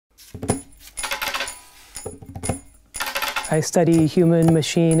I study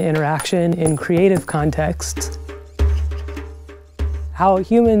human-machine interaction in creative contexts, how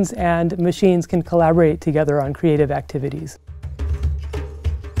humans and machines can collaborate together on creative activities.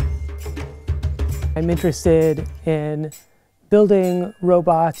 I'm interested in building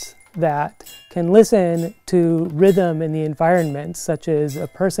robots that can listen to rhythm in the environment, such as a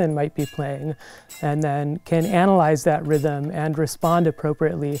person might be playing, and then can analyze that rhythm and respond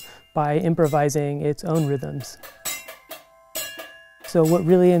appropriately by improvising its own rhythms. So what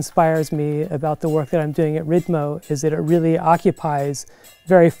really inspires me about the work that I'm doing at RITMO is that it really occupies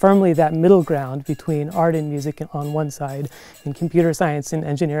very firmly that middle ground between art and music on one side and computer science and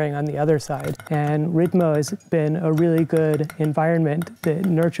engineering on the other side. And RITMO has been a really good environment that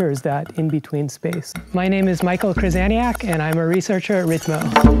nurtures that in-between space. My name is Michael Krzyzaniak, and I'm a researcher at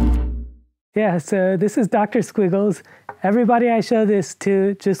RITMO. Yeah, so this is Dr. Squiggles. Everybody I show this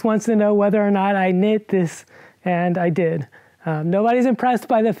to just wants to know whether or not I knit this, and I did. Nobody's impressed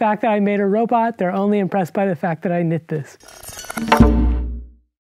by the fact that I made a robot. They're only impressed by the fact that I knit this.